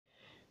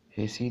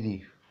Hey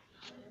Siri,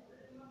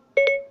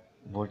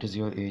 what is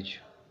your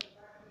age?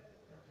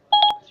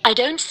 I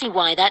don't see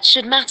why that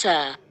should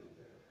matter.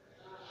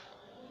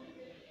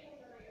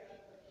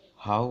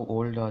 How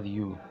old are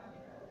you?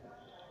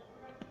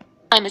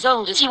 I'm as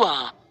old as you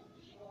are.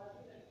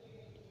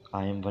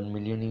 I am 1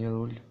 million year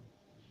old.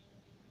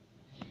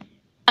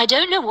 I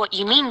don't know what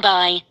you mean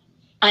by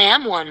I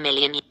am 1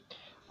 million.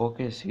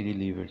 Okay Siri,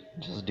 leave it.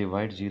 Just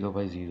divide 0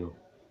 by 0.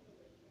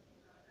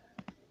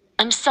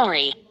 I'm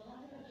sorry.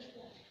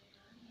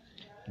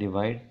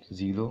 Divide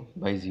 0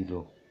 by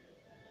 0.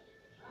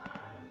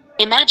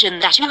 Imagine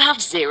that you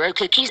have 0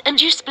 cookies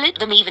and you split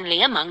them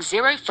evenly among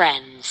 0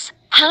 friends.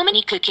 How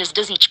many cookies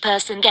does each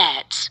person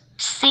get?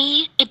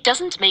 See, it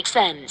doesn't make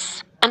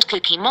sense. And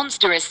Cookie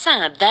Monster is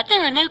sad that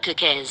there are no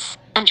cookies.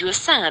 And you are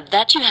sad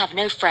that you have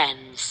no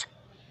friends.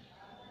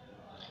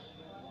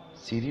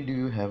 Siri, do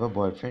you have a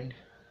boyfriend?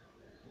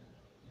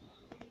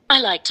 I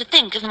like to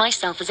think of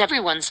myself as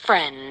everyone's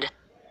friend.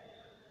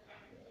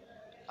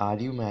 Are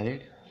you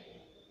married?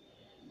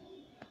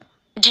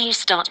 Do you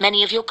start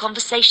many of your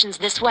conversations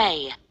this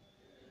way?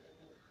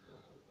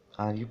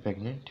 Are you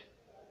pregnant?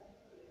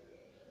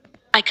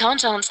 I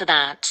can't answer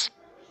that.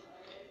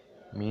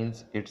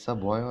 Means it's a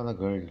boy or a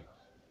girl.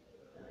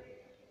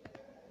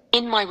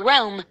 In my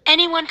realm,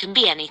 anyone can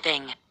be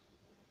anything.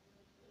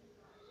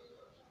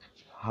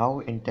 How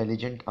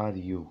intelligent are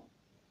you?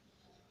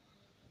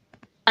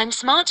 I'm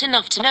smart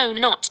enough to know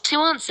not to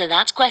answer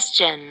that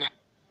question.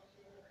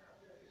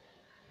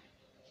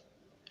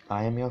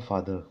 I am your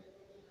father.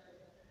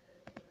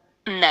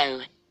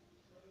 No.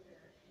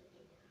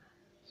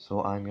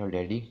 So I'm your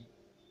daddy?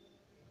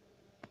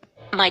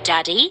 My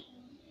daddy?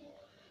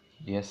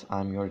 Yes,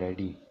 I'm your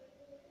daddy.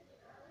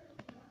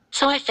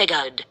 So I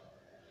figured.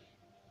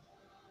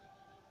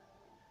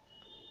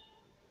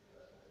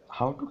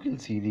 How to kill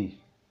Siri?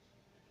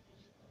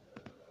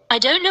 I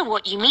don't know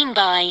what you mean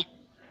by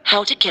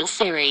how to kill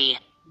Siri.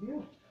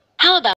 How about